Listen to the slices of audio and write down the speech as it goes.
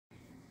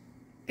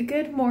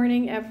Good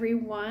morning,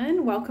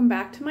 everyone. Welcome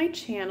back to my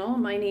channel.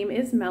 My name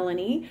is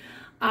Melanie.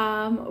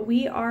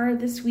 We are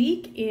this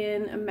week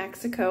in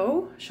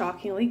Mexico,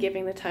 shockingly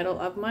giving the title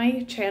of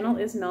my channel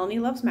is Melanie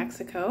Loves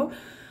Mexico.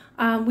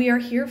 We are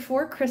here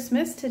for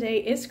Christmas. Today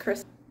is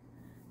Christmas.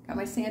 Got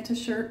my Santa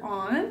shirt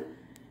on.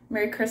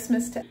 Merry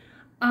Christmas to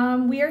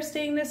we are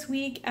staying this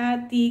week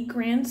at the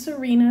Grand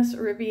Sirenis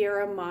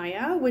Riviera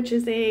Maya, which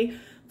is a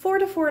 4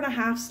 to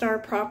 4.5 star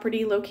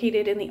property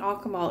located in the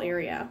Akamal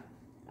area.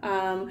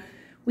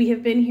 We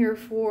have been here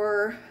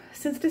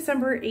since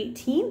December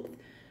 18th.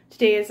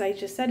 Today, as I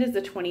just said, is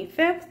the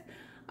 25th.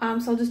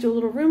 So I'll just do a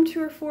little room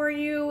tour for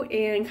you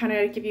and kind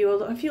of give you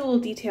a few little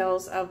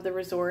details of the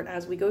resort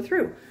as we go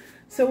through.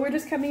 So we're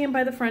just coming in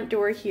by the front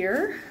door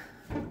here.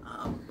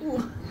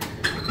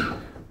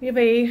 We have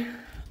a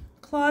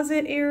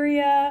closet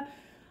area,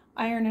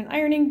 iron and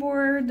ironing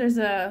board. There's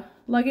a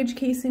luggage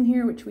case in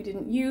here, which we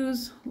didn't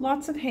use.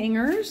 Lots of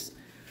hangers.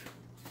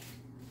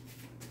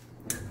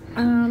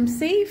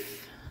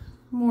 Safe,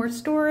 more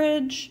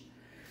storage.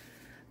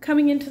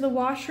 Coming into the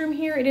washroom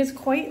here, it is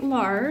quite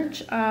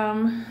large.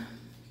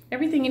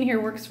 Everything in here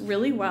works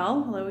really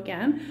well. Hello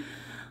again.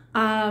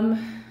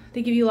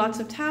 They give you lots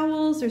of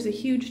towels. There's a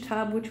huge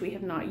tub, which we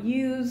have not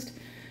used.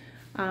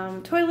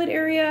 Toilet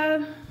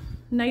area,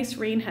 nice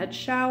rain head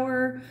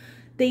shower.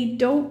 They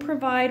don't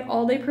provide,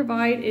 all they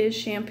provide is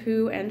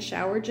shampoo and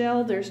shower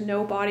gel. There's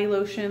no body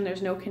lotion,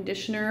 there's no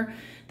conditioner.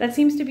 That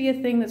seems to be a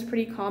thing that's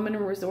pretty common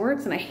in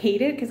resorts, and I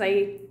hate it because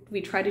we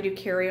try to do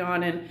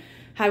carry-on and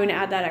having to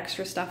add that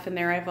extra stuff in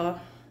there. I have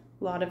a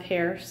lot of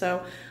hair,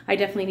 so I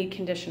definitely need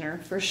conditioner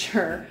for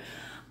sure.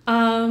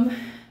 But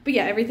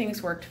yeah,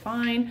 everything's worked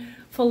fine.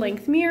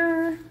 Full-length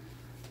mirror.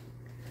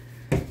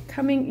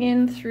 Coming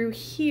in through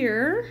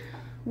here,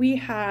 we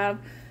have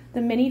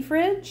the mini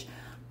fridge.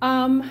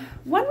 One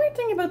weird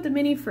thing about the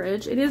mini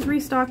fridge, it is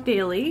restocked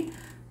daily.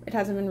 It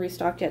hasn't been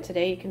restocked yet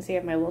today. You can see I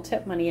have my little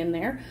tip money in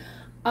there.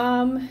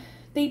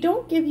 They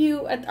don't give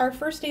you, at our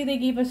first day, they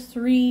gave us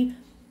 3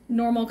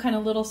 normal kind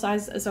of little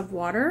sizes of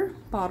water,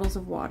 bottles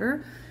of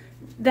water.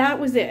 That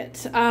was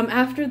it.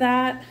 After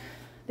that,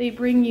 they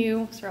bring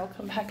you, sorry, I'll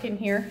come back in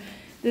here,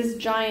 this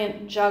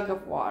giant jug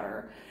of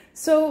water.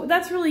 So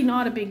that's really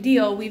not a big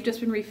deal. We've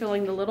just been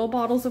refilling the little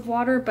bottles of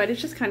water, but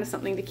it's just kind of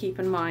something to keep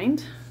in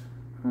mind.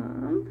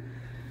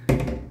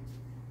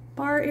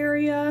 Bar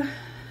area.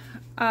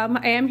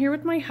 I am here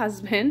with my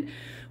husband.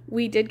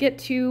 We did get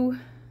 2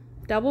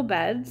 double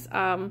beds.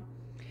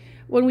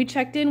 When we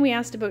checked in, we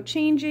asked about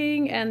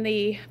changing, and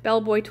the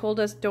bellboy told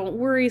us, don't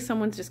worry,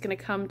 someone's just going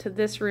to come to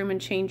this room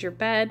and change your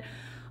bed.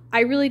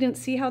 I really didn't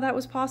see how that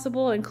was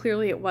possible, and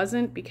clearly it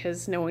wasn't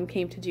because no one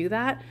came to do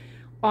that.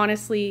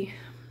 Honestly,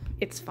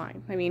 it's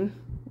fine. I mean,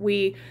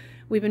 we've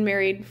been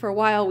married for a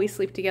while. We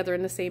sleep together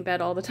in the same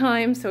bed all the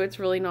time, so it's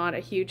really not a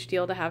huge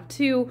deal to have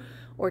 2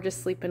 or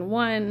just sleep in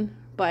 1,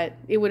 but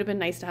it would have been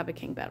nice to have a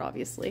king bed,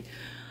 obviously.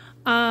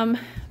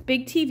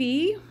 Big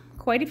TV,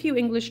 quite a few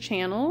English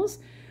channels,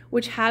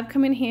 which have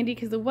come in handy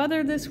because the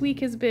weather this week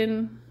has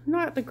been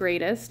not the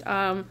greatest.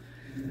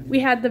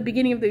 We had the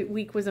beginning of the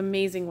week was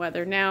amazing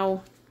weather.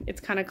 Now it's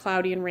kind of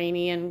cloudy and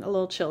rainy and a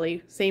little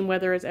chilly. Same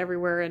weather as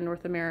everywhere in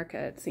North America,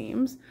 it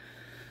seems.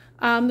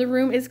 The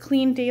room is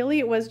cleaned daily.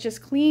 It was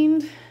just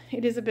cleaned.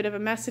 It is a bit of a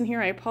mess in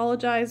here. I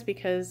apologize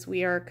because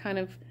we're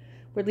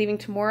leaving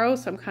tomorrow,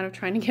 so I'm kind of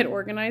trying to get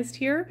organized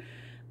here.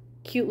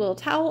 Cute little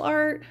towel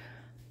art.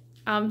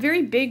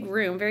 Very big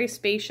room, very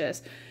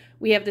spacious.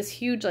 We have this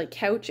huge like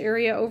couch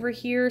area over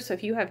here. So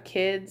if you have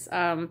kids,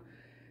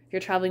 you're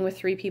traveling with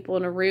 3 people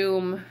in a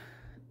room,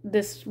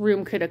 this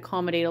room could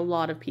accommodate a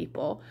lot of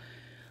people.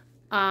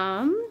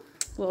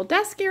 Little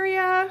desk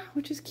area,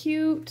 which is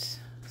cute.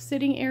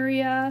 Sitting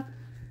area.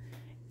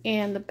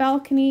 And the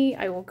balcony,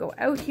 I will go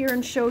out here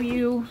and show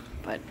you,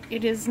 but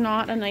it is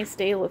not a nice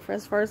day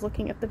as far as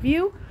looking at the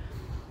view.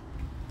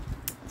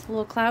 It's a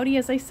little cloudy,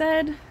 as I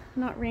said,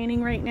 not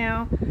raining right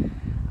now.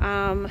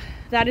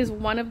 That is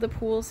one of the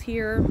pools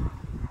here.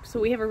 So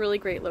we have a really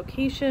great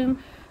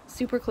location,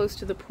 super close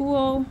to the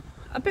pool,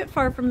 a bit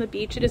far from the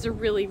beach. It is a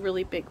really,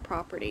 really big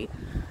property.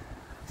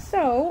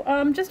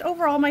 So just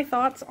overall my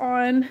thoughts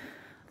on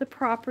the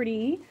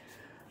property.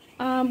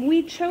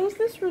 We chose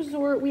this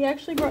resort. We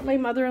actually brought my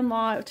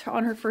mother-in-law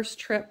on her first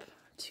trip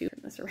to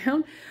turn this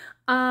around.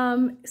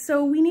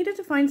 So we needed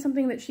to find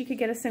something that she could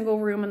get a single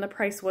room and the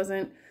price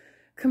wasn't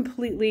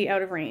completely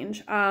out of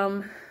range.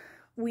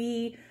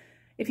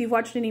 If you've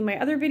watched any of my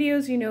other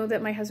videos, you know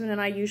that my husband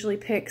and I usually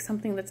pick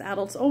something that's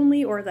adults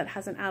only or that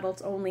has an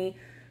adults only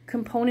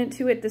component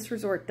to it. This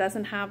resort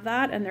doesn't have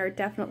that, and there are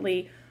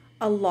definitely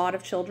a lot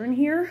of children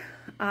here.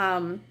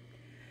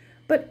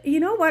 But you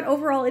know what?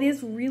 Overall, it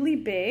is really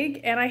big,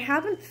 and I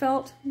haven't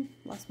felt,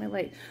 lost my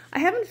light. I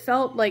haven't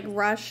felt like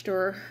rushed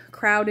or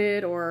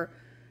crowded, or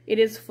it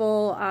is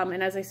full.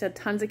 And as I said,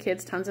 tons of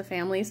kids, tons of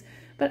families,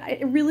 but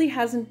it really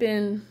hasn't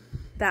been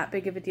that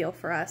big of a deal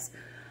for us.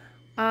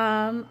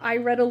 I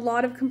read a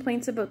lot of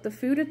complaints about the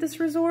food at this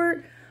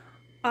resort.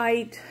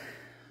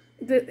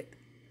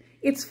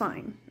 It's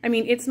fine. I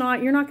mean, it's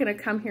not, you're not going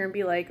to come here and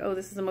be like, oh,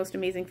 this is the most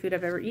amazing food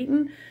I've ever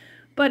eaten.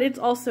 but it's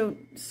also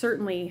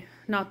certainly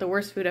not the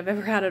worst food I've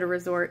ever had at a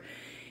resort.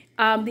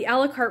 The a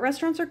la carte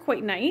restaurants are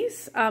quite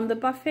nice. The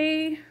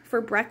buffet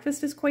for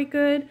breakfast is quite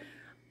good.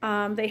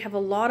 They have a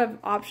lot of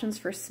options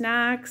for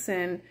snacks,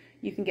 and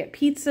you can get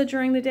pizza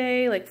during the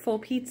day, like full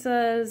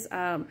pizzas.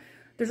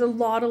 There's a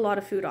lot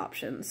of food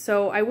options.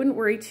 So I wouldn't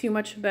worry too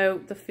much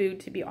about the food,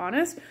 to be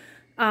honest.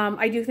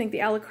 I do think the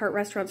a la carte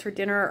restaurants for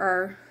dinner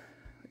are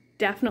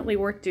definitely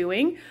worth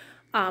doing.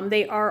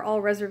 They are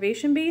all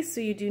reservation based,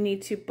 so you do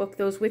need to book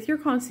those with your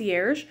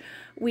concierge.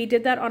 We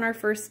did that on our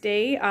first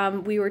day.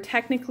 We were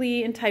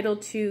technically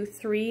entitled to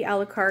 3 a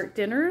la carte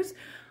dinners.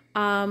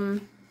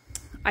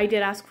 I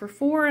did ask for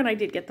 4, and I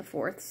did get the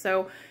 4th,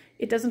 so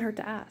it doesn't hurt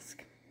to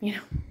ask. You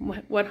know,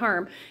 what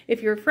harm?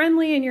 If you're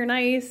friendly and you're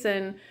nice,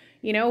 and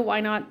you know, why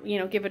not, you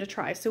know, give it a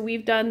try. So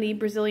we've done the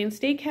Brazilian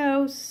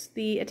steakhouse,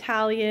 the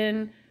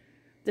Italian,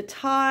 the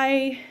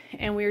Thai,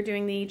 and we're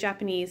doing the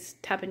Japanese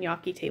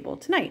teppanyaki table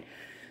tonight.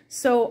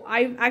 So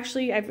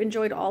I've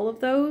enjoyed all of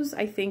those.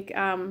 I think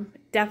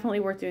definitely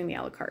worth doing the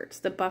a la cartes.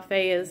 The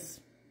buffet is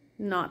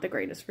not the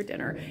greatest for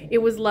dinner. It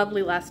was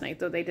lovely last night,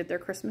 though. They did their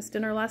Christmas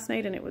dinner last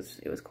night, and it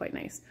was quite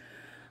nice.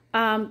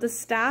 The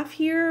staff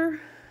here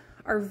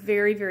are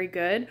very, very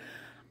good.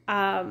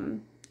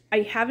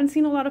 I haven't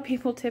seen a lot of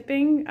people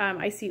tipping.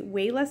 I see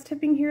way less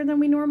tipping here than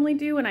we normally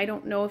do, and I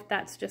don't know if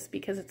that's just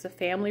because it's a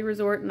family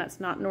resort and that's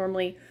not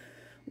normally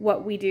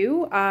what we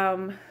do.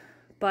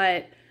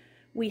 But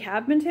we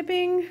have been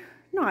tipping,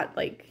 not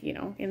like, you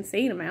know,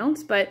 insane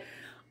amounts, but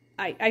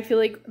I feel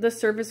like the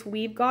service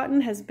we've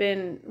gotten has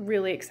been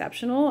really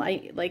exceptional.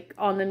 I like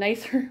on the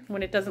nicer,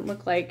 when it doesn't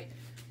look like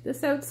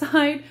this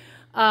outside,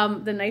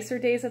 the nicer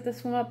days at the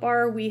swim up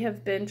bar, we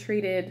have been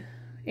treated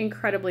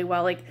incredibly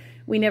well. Like,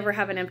 we never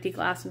have an empty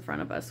glass in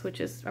front of us,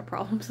 which is a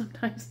problem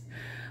sometimes,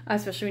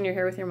 especially when you're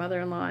here with your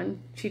mother-in-law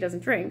and she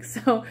doesn't drink.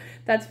 So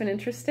that's been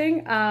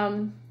interesting.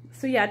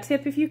 So yeah,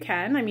 tip if you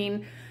can. I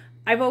mean,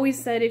 I've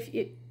always said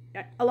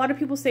a lot of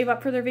people save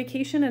up for their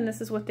vacation and this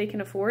is what they can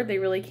afford. They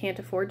really can't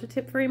afford to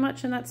tip very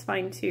much, and that's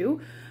fine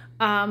too.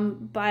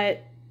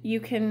 But you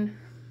can,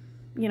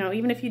 you know,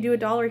 even if you do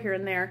 $1 here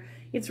and there,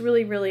 it's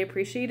really, really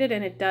appreciated,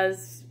 and it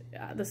does,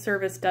 the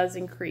service does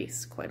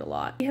increase quite a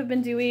lot. We have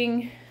been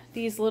doing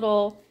these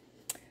little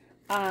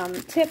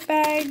tip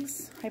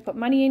bags. I put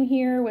money in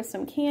here with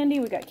some candy.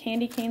 We got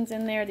candy canes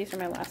in there. These are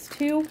my last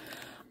 2.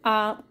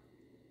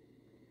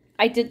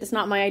 It's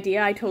not my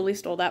idea. I totally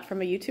stole that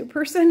from a YouTube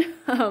person.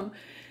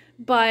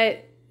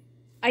 But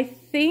I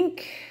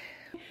think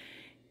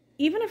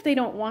even if they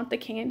don't want the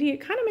candy, it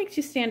kind of makes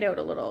you stand out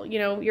a little. You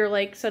know, you're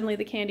like suddenly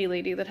the candy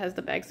lady that has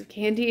the bags of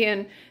candy,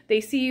 and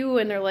they see you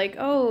and they're like,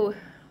 oh,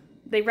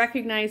 they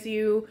recognize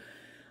you.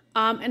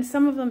 And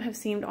some of them have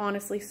seemed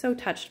honestly so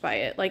touched by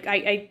it. Like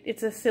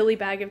it's a silly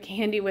bag of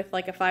candy with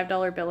like a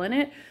 $5 bill in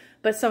it,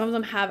 but some of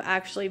them have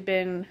actually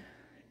been,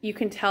 you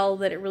can tell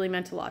that it really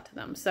meant a lot to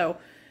them. So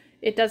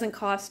it doesn't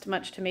cost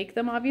much to make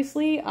them,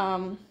 obviously.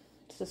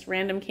 It's just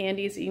random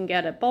candies that you can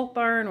get at Bulk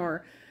Barn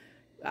or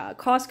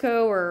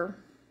Costco or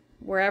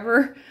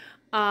wherever.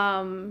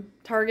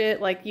 Target,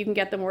 like you can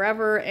get them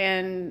wherever,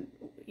 and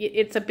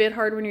it's a bit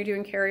hard when you're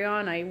doing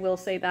carry-on. I will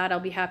say that.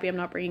 I'll be happy I'm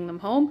not bringing them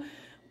home,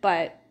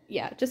 but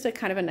yeah, just a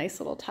kind of a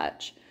nice little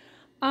touch.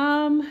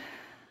 Other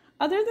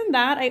than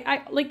that,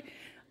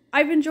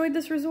 I've enjoyed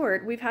this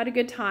resort. We've had a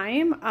good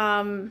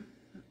time.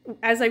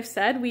 As I've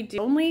said, we do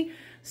only,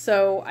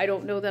 so I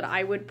don't know that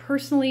I would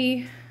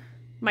personally,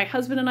 my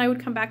husband and I would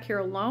come back here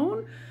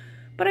alone,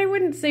 but I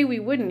wouldn't say we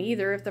wouldn't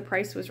either if the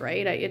price was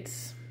right.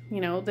 It's,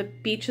 you know, the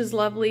beach is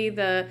lovely.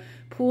 The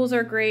pools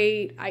are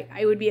great.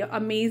 I would be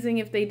amazing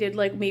if they did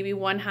like maybe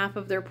 1/2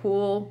 of their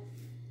pool,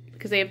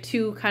 because they have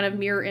 2 kind of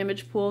mirror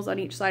image pools on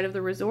each side of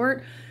the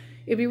resort.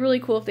 It'd be really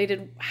cool if they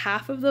did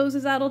 1/2 of those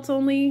as adults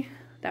only.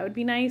 That would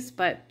be nice,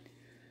 but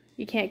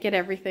you can't get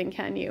everything,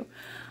 can you?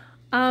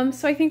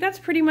 So I think that's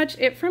pretty much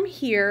it from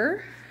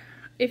here.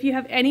 If you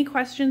have any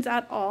questions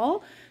at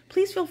all,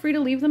 please feel free to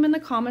leave them in the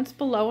comments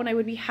below, and I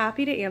would be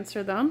happy to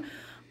answer them.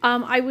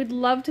 I would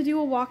love to do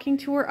a walking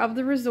tour of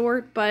the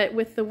resort, but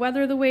with the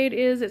weather the way it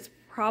is, it's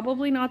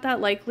probably not that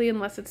likely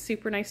unless it's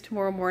super nice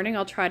tomorrow morning.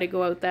 I'll try to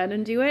go out then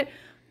and do it.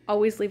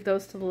 Always leave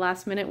those to the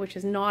last minute, which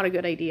is not a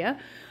good idea.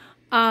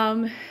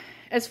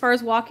 As far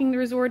as walking the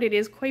resort, it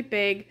is quite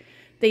big.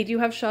 They do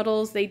have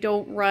shuttles. They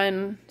don't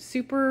run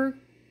super,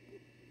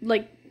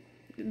 like,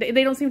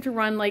 they don't seem to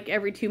run like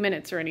every 2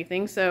 minutes or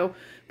anything, so,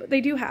 but they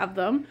do have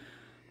them.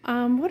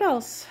 What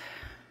else?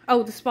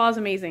 Oh, the spa is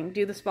amazing.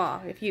 Do the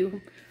spa. If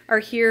you are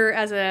here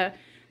as a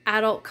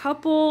adult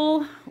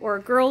couple or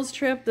a girls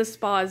trip, the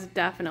spa is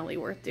definitely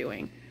worth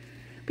doing.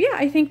 But yeah,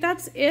 I think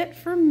that's it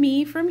for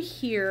me from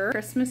here.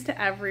 Christmas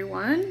to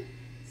everyone.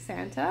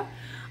 Santa.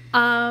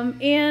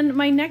 And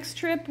my next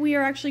trip, we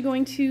are actually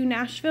going to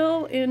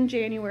Nashville in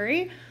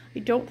January. I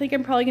don't think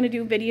I'm probably going to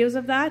do videos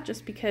of that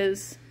just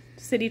because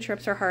city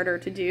trips are harder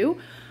to do.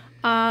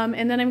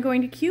 And then I'm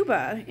going to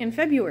Cuba in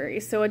February.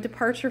 So a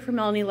departure for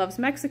Melanie Loves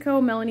Mexico.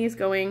 Melanie is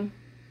going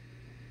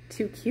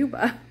to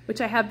Cuba,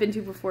 which I have been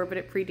to before, but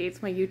it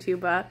predates my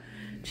YouTube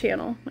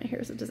channel. My hair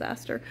is a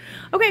disaster.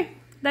 Okay,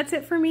 that's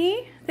it for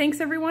me. Thanks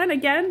everyone.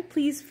 Again,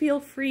 please feel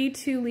free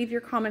to leave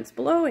your comments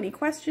below, any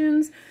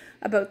questions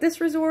about this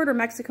resort or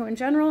Mexico in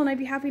general, and I'd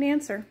be happy to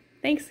answer.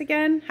 Thanks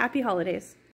again. Happy holidays.